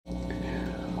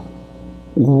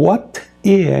What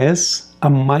is a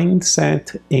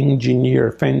mindset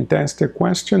engineer? Fantastic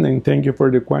question, and thank you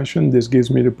for the question. This gives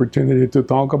me the opportunity to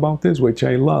talk about this, which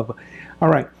I love. All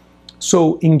right,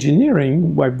 so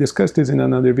engineering, I've discussed this in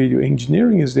another video.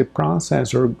 Engineering is the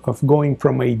process of going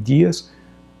from ideas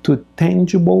to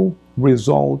tangible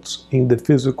results in the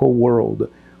physical world.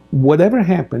 Whatever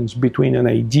happens between an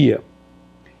idea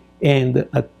and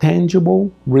a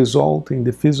tangible result in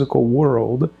the physical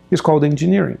world is called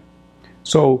engineering.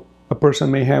 So a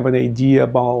person may have an idea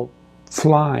about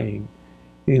flying,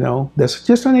 that's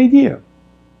just an idea.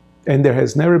 And there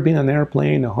has never been an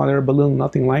airplane, a hot air balloon,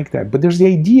 nothing like that. But there's the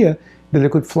idea that I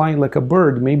could fly like a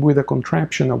bird, maybe with a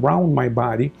contraption around my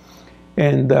body,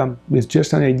 and it's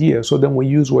just an idea. So then we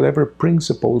use whatever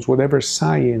principles, whatever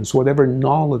science, whatever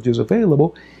knowledge is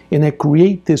available, and I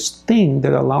create this thing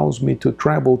that allows me to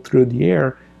travel through the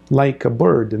air like a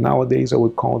bird. And nowadays I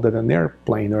would call that an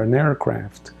airplane or an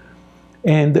aircraft.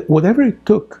 And whatever it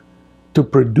took to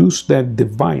produce that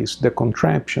device, the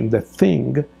contraption, the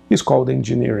thing, is called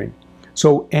engineering.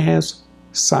 So as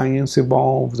science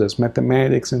evolves, as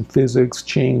mathematics and physics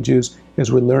changes,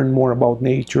 as we learn more about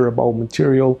nature, about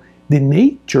material, the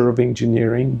nature of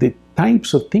engineering, the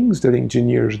types of things that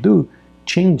engineers do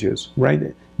changes,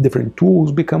 right? Different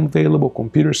tools become available,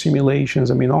 computer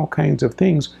simulations, all kinds of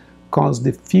things cause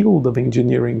the field of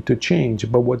engineering to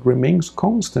change. But what remains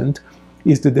constant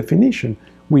is the definition.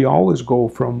 We always go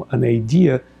from an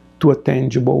idea to a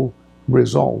tangible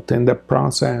result, and that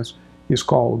process is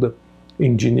called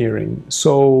engineering.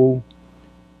 So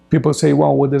people say,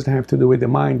 well, what does it have to do with the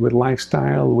mind, with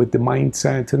lifestyle, with the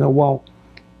mindset? Well,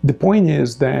 the point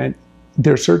is that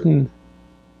there are certain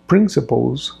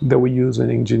principles that we use in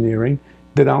engineering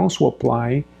that also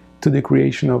apply to the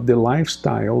creation of the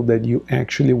lifestyle that you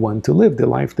actually want to live, the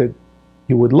life that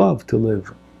you would love to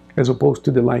live, as opposed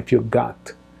to the life you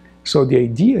got. So the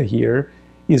idea here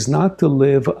is not to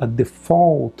live a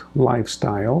default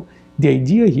lifestyle. The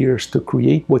idea here is to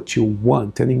create what you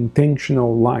want, an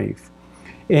intentional life.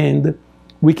 And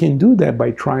we can do that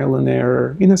by trial and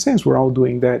error. In a sense, we're all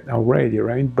doing that already,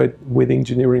 right? But with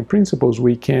engineering principles,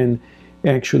 we can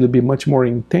actually be much more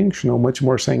intentional, much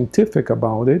more scientific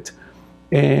about it,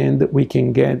 and we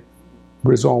can get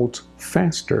results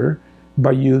faster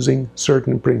by using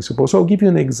certain principles. So I'll give you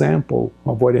an example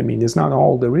of what I mean. It's not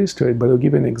all there is to it, but I'll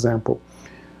give you an example.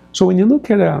 So when you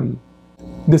look at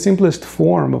the simplest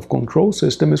form of control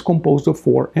system is composed of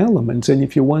 4 elements. And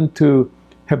if you want to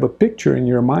have a picture in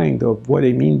your mind of what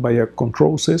I mean by a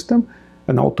control system,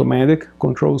 an automatic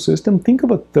control system, think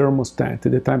of a thermostat,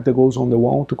 the type that goes on the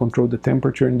wall to control the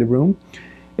temperature in the room.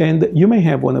 And you may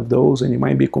have one of those, and it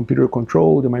might be computer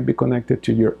controlled, it might be connected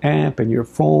to your app and your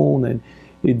phone and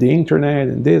the internet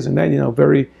and this and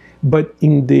that, but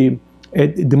in the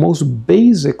most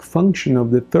basic function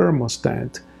of the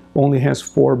thermostat only has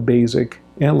 4 basic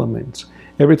elements.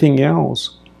 Everything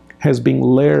else has been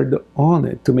layered on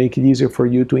it to make it easier for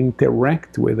you to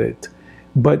interact with it.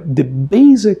 But the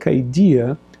basic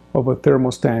idea of a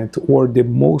thermostat, or the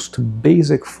most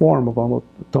basic form of an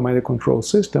automatic control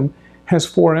system, has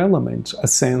 4 elements: a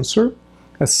sensor,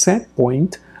 a set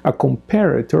point, a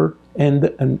comparator, and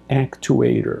an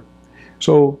actuator.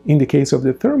 So in the case of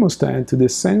the thermostat, the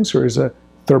sensor is a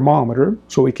thermometer,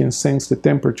 so we can sense the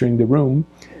temperature in the room.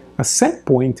 A set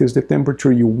point is the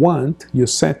temperature you want. You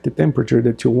set the temperature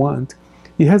that you want.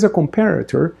 It has a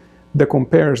comparator that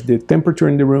compares the temperature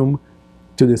in the room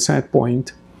to the set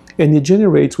point, and it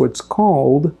generates what's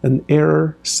called an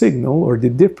error signal, or the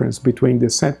difference between the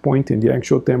set point and the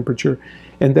actual temperature,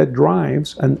 and that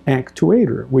drives an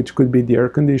actuator, which could be the air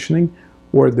conditioning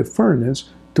or the furnace,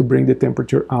 to bring the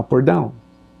temperature up or down.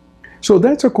 So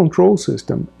that's a control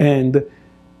system, and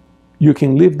you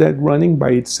can leave that running by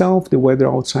itself. The weather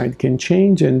outside can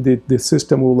change, and the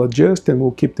system will adjust and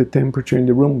will keep the temperature in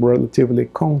the room relatively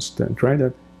constant,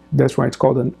 right? That's why it's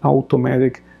called an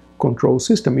automatic control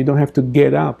system. You don't have to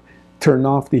get up, turn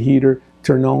off the heater,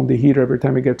 turn on the heater every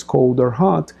time it gets cold or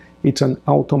hot. It's an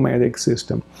automatic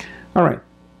system. All right.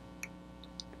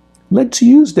 Let's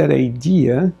use that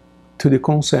idea to the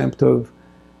concept of,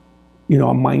 a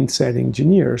mindset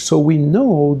engineer. So we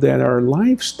know that our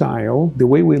lifestyle, the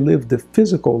way we live the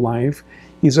physical life,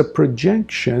 is a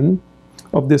projection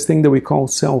of this thing that we call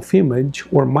self-image,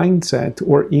 or mindset,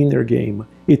 or inner game.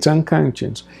 It's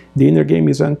unconscious. The inner game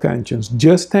is unconscious.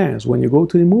 Just as when you go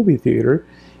to the movie theater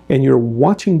and you're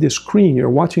watching the screen, you're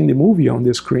watching the movie on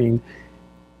the screen,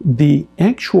 the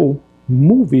actual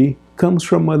movie comes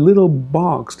from a little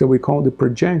box that we call the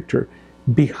projector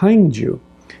behind you.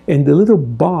 And the little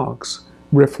box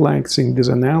reflects, in this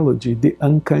analogy, the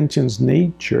unconscious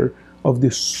nature of the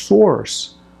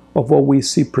source of what we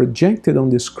see projected on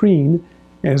the screen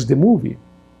as the movie.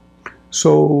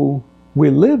 So we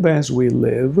live as we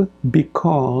live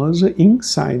because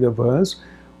inside of us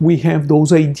we have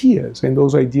those ideas, and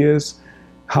those ideas,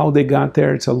 how they got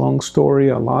there, it's a long story.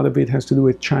 A lot of it has to do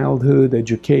with childhood,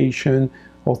 education,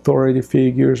 authority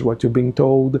figures, what you're being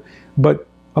told, but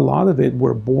a lot of it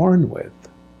we're born with.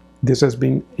 This has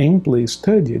been amply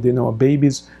studied. You know,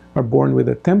 babies are born with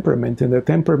a temperament, and the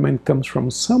temperament comes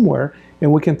from somewhere,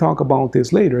 and we can talk about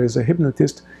this later. As a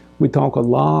hypnotist, we talk a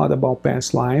lot about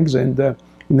past lives, and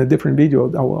in a different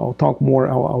video, I'll talk more,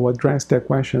 I'll address that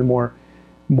question more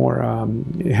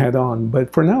head on.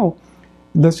 But for now,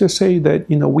 let's just say that,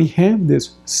 you know, we have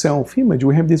this self-image,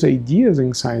 we have these ideas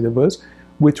inside of us,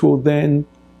 which will then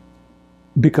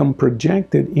become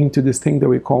projected into this thing that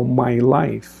we call my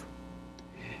life.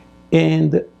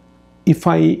 And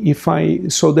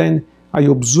so then I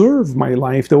observe my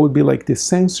life. That would be like the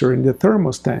sensor in the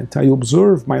thermostat. I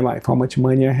observe my life, how much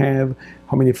money I have,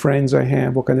 how many friends I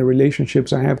have, what kind of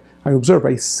relationships I have. I observe,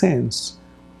 I sense.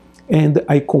 And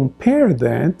I compare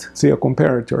that, say a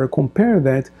comparator, I compare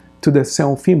that to the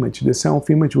self-image. The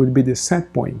self-image would be the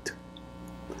set point.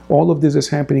 All of this is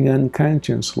happening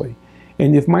unconsciously.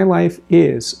 And if my life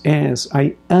is as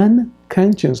I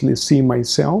unconsciously see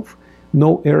myself,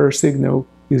 no error signal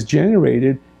is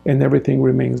generated and everything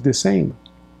remains the same.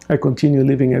 I continue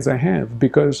living as I have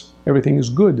because everything is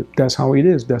good. That's how it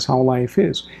is. That's how life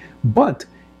is. But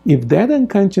if that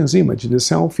unconscious image, the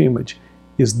self-image,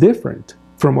 is different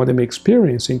from what I'm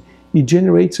experiencing, it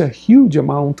generates a huge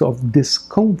amount of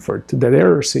discomfort, that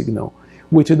error signal,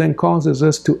 which then causes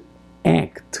us to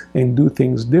act and do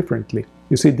things differently.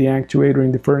 You see the actuator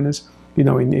in the furnace, you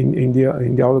know, in the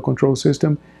auto control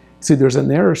system. See, there's an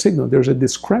error signal. There's a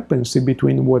discrepancy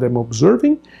between what I'm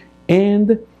observing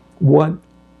and what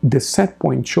the set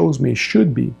point shows me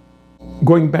should be.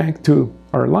 Going back to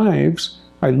our lives,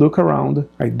 I look around,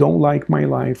 I don't like my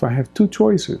life, I have two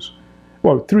choices.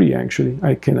 Well, three actually.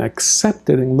 I can accept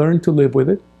it and learn to live with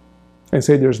it and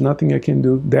say there's nothing I can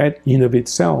do. That in of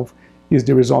itself is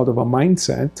the result of a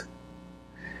mindset.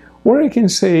 Or I can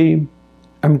say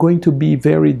I'm going to be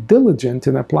very diligent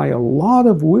and apply a lot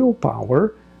of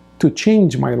willpower to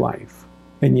change my life.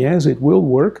 And yes, it will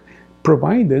work,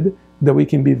 provided that we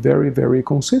can be very, very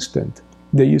consistent.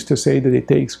 They used to say that it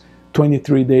takes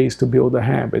 23 days to build a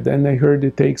habit. And I heard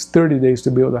it takes 30 days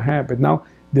to build a habit. Now,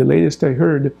 the latest I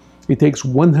heard, it takes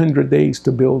 100 days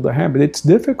to build a habit. It's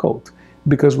difficult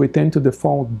because we tend to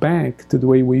default back to the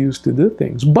way we used to do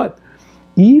things. But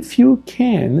if you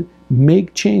can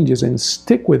make changes and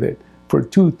stick with it for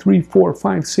 2, 3, 4,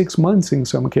 5, 6 months in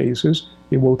some cases,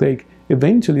 it will take,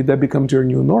 eventually that becomes your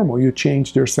new normal. You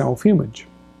change your self-image.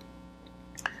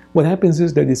 What happens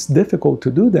is that it's difficult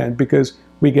to do that because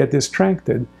we get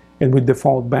distracted and we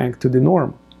default back to the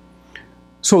norm.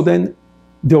 So then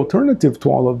the alternative to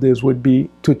all of this would be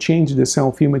to change the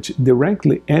self-image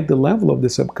directly at the level of the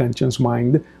subconscious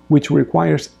mind, which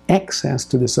requires access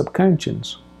to the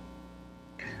subconscious.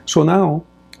 So now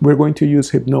we're going to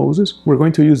use hypnosis, we're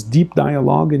going to use deep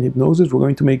dialogue in hypnosis, we're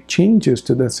going to make changes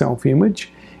to the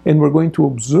self-image, and we're going to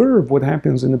observe what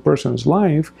happens in a person's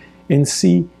life and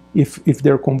see if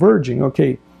they're converging.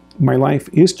 Okay, my life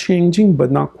is changing, but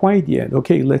not quite yet.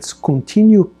 Okay, let's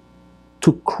continue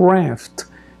to craft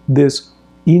this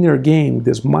inner game,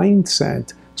 this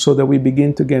mindset, so that we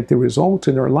begin to get the results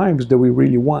in our lives that we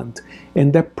really want.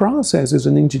 And that process is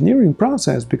an engineering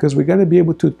process because we got to be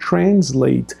able to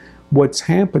translate what's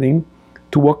happening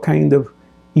to what kind of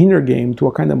inner game, to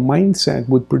what kind of mindset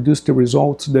would produce the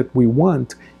results that we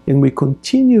want. And we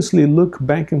continuously look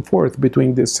back and forth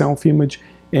between the self-image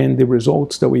and the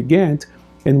results that we get,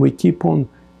 and we keep on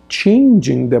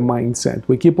changing the mindset.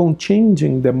 We keep on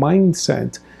changing the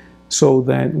mindset so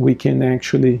that we can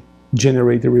actually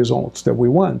generate the results that we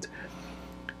want.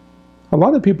 A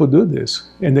lot of people do this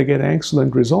and they get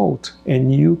excellent results,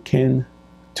 and you can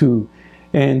too.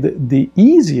 And the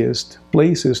easiest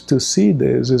places to see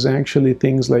this is actually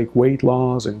things like weight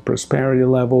loss and prosperity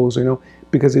levels, you know,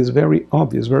 because it's very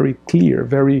obvious, very clear,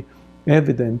 very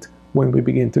evident when we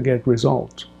begin to get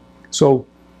results. So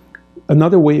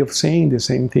another way of saying the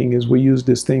same thing is we use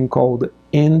this thing called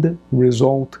end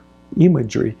result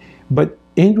imagery. But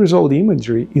end result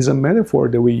imagery is a metaphor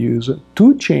that we use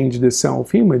to change the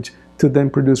self-image to then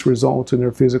produce results in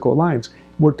our physical lives.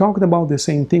 We're talking about the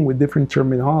same thing with different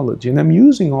terminology. And I'm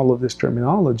using all of this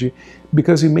terminology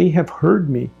because you may have heard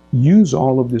me use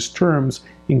all of these terms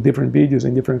in different videos,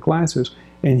 in different classes.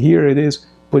 And here it is,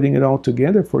 putting it all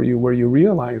together for you, where you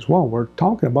realize, well, we're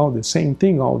talking about the same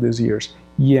thing all these years.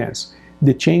 Yes,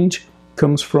 the change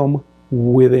comes from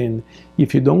within.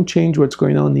 If you don't change what's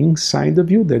going on inside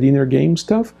of you, that inner game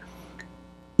stuff,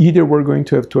 either we're going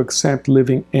to have to accept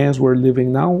living as we're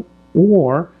living now,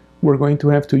 or we're going to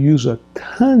have to use a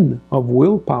ton of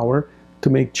willpower to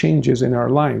make changes in our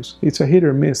lives. It's a hit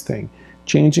or miss thing.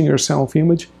 Changing your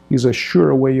self-image is a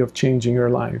sure way of changing your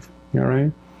life. All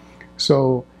right?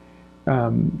 So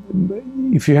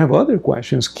if you have other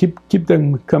questions, keep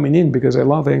them coming in, because I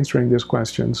love answering these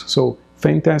questions. So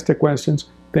fantastic questions.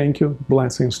 Thank you.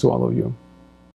 Blessings to all of you.